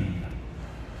man,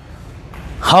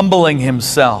 humbling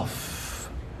himself.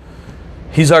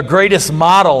 He's our greatest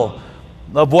model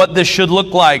of what this should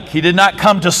look like. He did not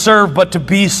come to serve, but to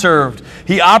be served.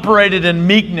 He operated in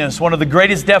meekness. One of the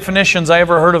greatest definitions I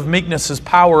ever heard of meekness is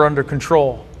power under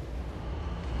control.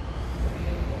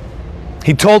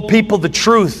 He told people the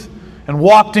truth and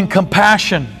walked in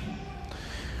compassion.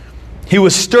 He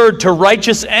was stirred to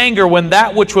righteous anger when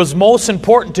that which was most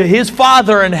important to his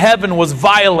Father in heaven was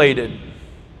violated.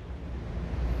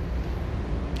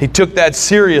 He took that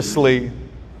seriously.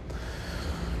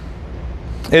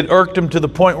 It irked him to the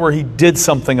point where he did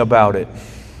something about it.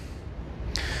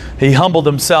 He humbled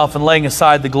himself and laying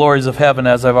aside the glories of heaven,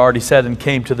 as I've already said, and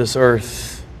came to this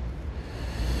earth.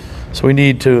 So we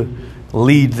need to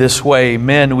lead this way.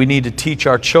 Men, we need to teach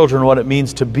our children what it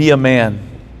means to be a man.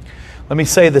 Let me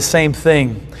say the same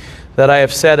thing that I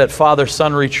have said at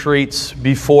father-son retreats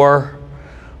before.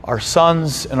 Our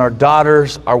sons and our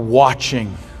daughters are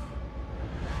watching.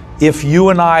 If you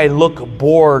and I look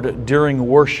bored during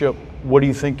worship, what do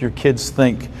you think your kids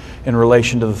think in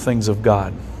relation to the things of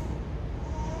God?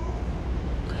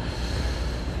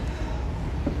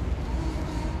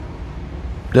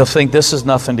 They'll think this is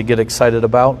nothing to get excited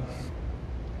about.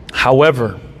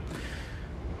 However,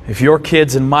 if your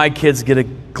kids and my kids get a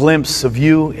glimpse of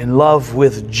you in love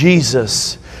with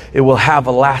Jesus, it will have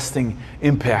a lasting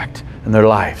impact in their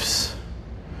lives.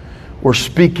 We're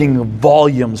speaking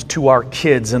volumes to our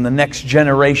kids and the next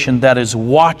generation that is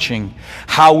watching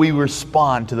how we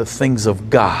respond to the things of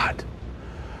God.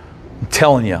 I'm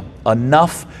telling you,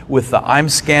 enough with the I'm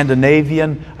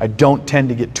Scandinavian, I don't tend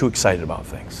to get too excited about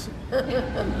things.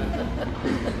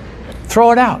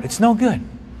 Throw it out. It's no good.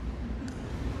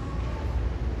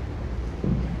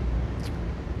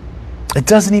 It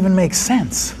doesn't even make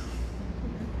sense.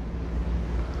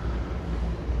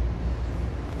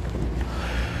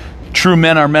 True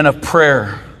men are men of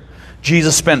prayer.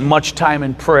 Jesus spent much time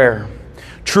in prayer.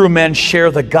 True men share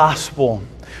the gospel.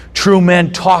 True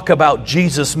men talk about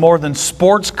Jesus more than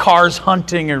sports, cars,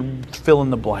 hunting, or fill in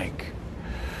the blank.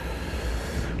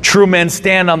 True men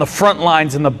stand on the front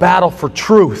lines in the battle for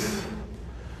truth.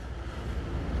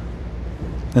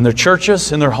 In their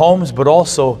churches, in their homes, but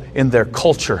also in their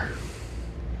culture.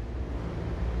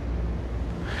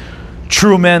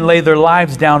 True men lay their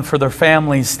lives down for their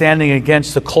families, standing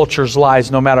against the culture's lies,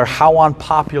 no matter how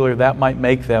unpopular that might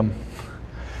make them.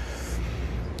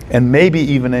 And maybe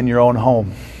even in your own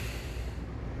home.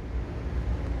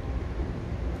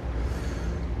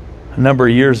 A number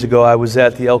of years ago, I was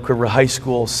at the Elk River High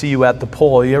School, See You at the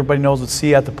Pole. Everybody knows what See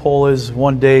You at the Pole is.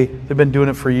 One day, they've been doing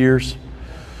it for years.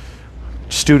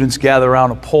 Students gather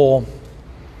around a pole,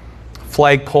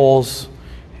 flag poles,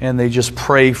 and they just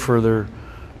pray for their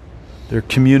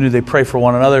community. They pray for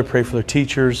one another, pray for their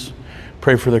teachers,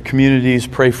 pray for their communities,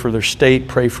 pray for their state,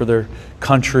 pray for their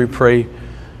country, pray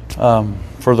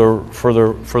for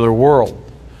their world.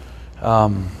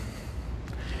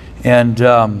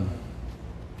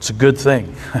 It's a good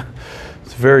thing.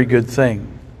 It's a very good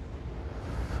thing.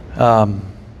 I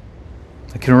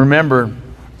can remember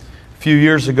a few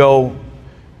years ago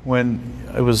when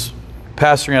I was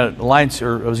pastoring at Alliance,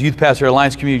 or I was youth pastor at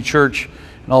Alliance Community Church,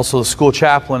 and also the school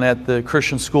chaplain at the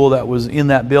Christian school that was in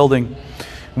that building.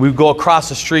 We would go across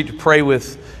the street to pray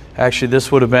with, actually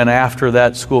this would have been after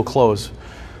that school closed.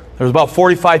 There was about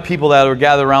 45 people that were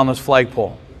gathered around this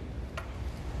flagpole.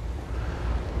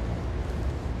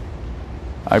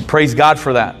 I praise God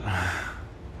for that.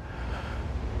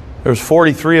 There was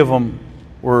 43 of them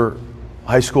were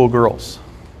high school girls.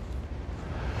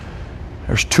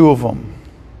 There's 2 of them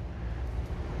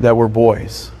that were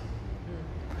boys.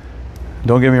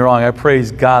 Don't get me wrong, I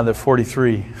praise God that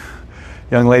 43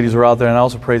 young ladies were out there, and I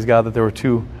also praise God that there were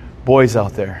 2 boys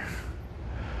out there.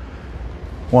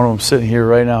 One of them sitting here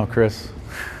right now, Chris.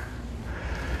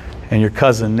 And your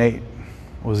cousin, Nate,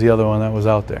 was the other one that was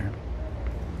out there.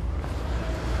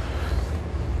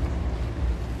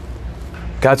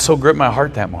 God so gripped my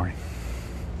heart that morning.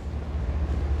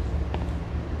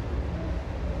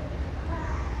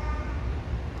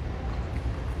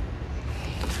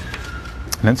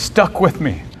 And it stuck with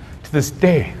me to this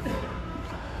day.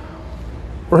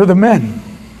 Where are the men?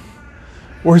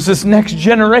 Where's this next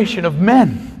generation of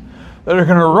men that are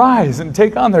going to rise and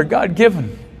take on their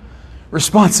God-given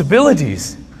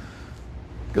responsibilities?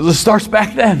 Because it starts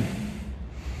back then.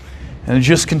 And it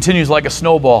just continues like a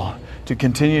snowball to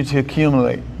continue to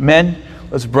accumulate. Men,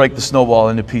 let's break the snowball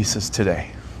into pieces today.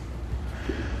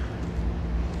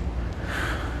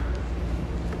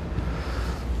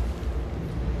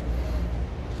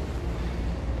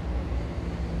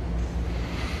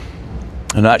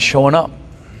 They're not showing up.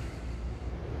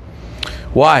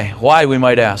 Why? Why, we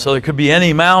might ask? So there could be any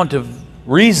amount of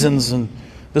reasons, and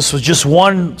this was just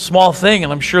one small thing,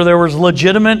 and I'm sure there was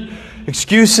legitimate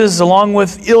excuses along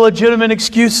with illegitimate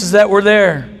excuses that were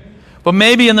there. But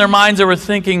maybe in their minds they were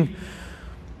thinking,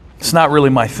 it's not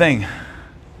really my thing.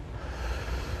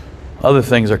 Other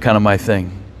things are kind of my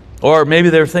thing. Or maybe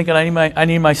they were thinking, I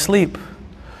need my sleep.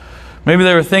 Maybe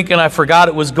they were thinking, I forgot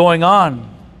it was going on.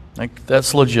 Like,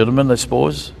 that's legitimate, I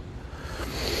suppose.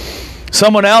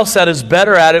 Someone else that is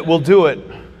better at it will do it.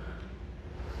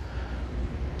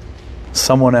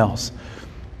 Someone else.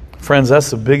 Friends, that's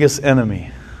the biggest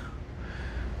enemy.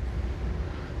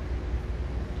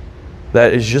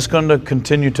 That is just going to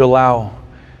continue to allow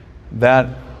that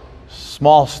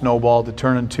small snowball to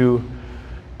turn into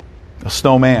a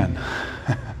snowman.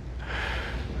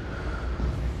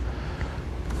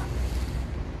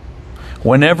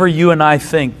 Whenever you and I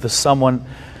think the someone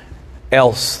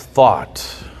else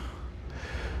thought,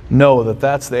 know that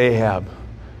that's the Ahab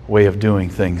way of doing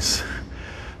things.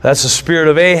 That's the spirit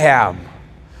of Ahab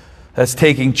that's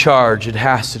taking charge. It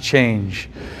has to change.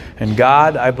 And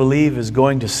God, I believe, is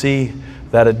going to see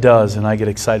that it does, and I get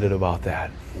excited about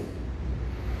that.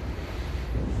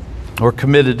 We're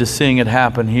committed to seeing it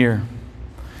happen here.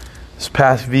 This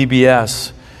past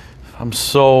VBS, I'm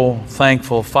so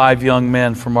thankful 5 young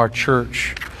men from our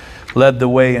church led the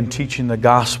way in teaching the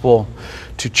gospel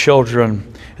to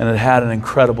children, and it had an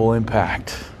incredible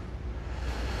impact.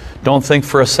 Don't think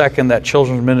for a second that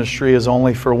children's ministry is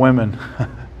only for women.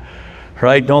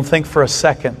 Right? Don't think for a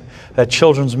second that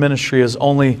children's ministry is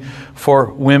only for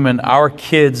women. Our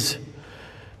kids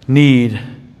need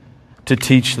to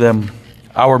teach them.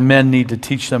 Our men need to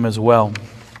teach them as well.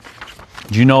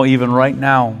 Do you know, even right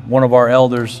now, one of our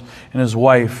elders and his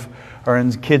wife are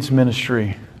in kids'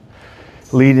 ministry,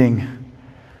 leading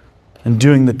and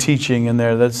doing the teaching in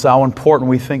there. That's how important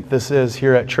we think this is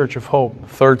here at Church of Hope.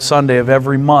 Third Sunday of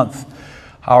every month,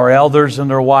 our elders and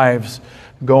their wives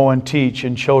go and teach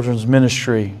in children's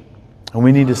ministry. And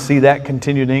we need to see that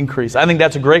continue to increase. I think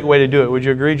that's a great way to do it. Would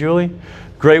you agree, Julie?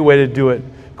 Great way to do it.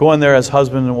 Go in there as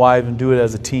husband and wife and do it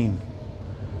as a team.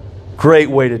 Great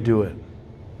way to do it.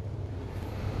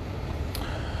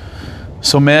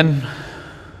 So men,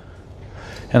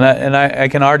 and I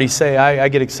can already say, I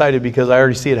get excited because I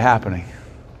already see it happening.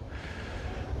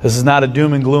 This is not a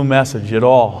doom and gloom message at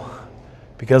all.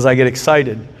 Because I get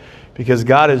excited. Because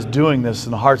God is doing this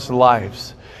in the hearts and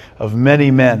lives of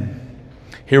many men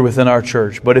here within our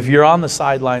church. But if you're on the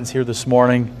sidelines here this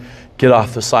morning, get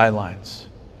off the sidelines.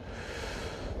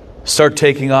 Start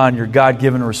taking on your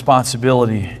God-given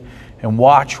responsibility and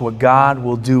watch what God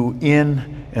will do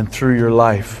in and through your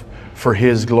life for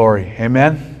His glory.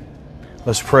 Amen?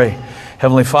 Let's pray.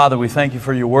 Heavenly Father, we thank You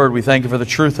for Your Word. We thank You for the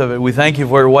truth of it. We thank You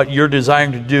for what You're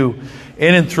desiring to do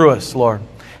in and through us, Lord.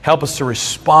 Help us to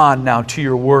respond now to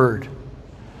Your Word.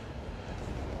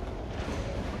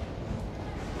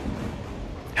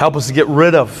 Help us to get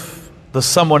rid of the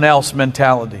someone else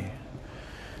mentality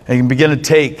and begin to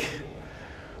take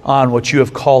on what You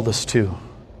have called us to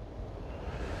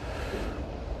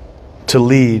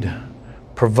lead,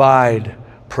 provide,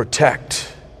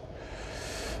 protect,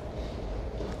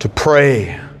 to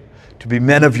pray, to be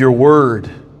men of Your Word,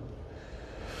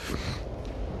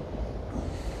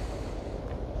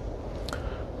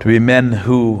 to be men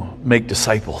who make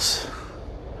disciples.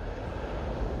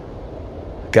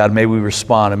 God, may we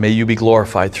respond and may You be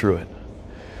glorified through it.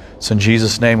 It's in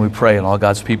Jesus' name we pray, and all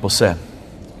God's people said,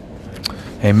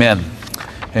 amen.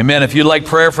 Amen. If you'd like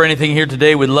prayer for anything here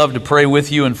today, we'd love to pray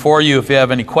with you and for you. If you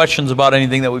have any questions about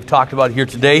anything that we've talked about here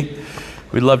today,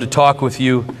 we'd love to talk with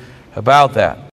you about that.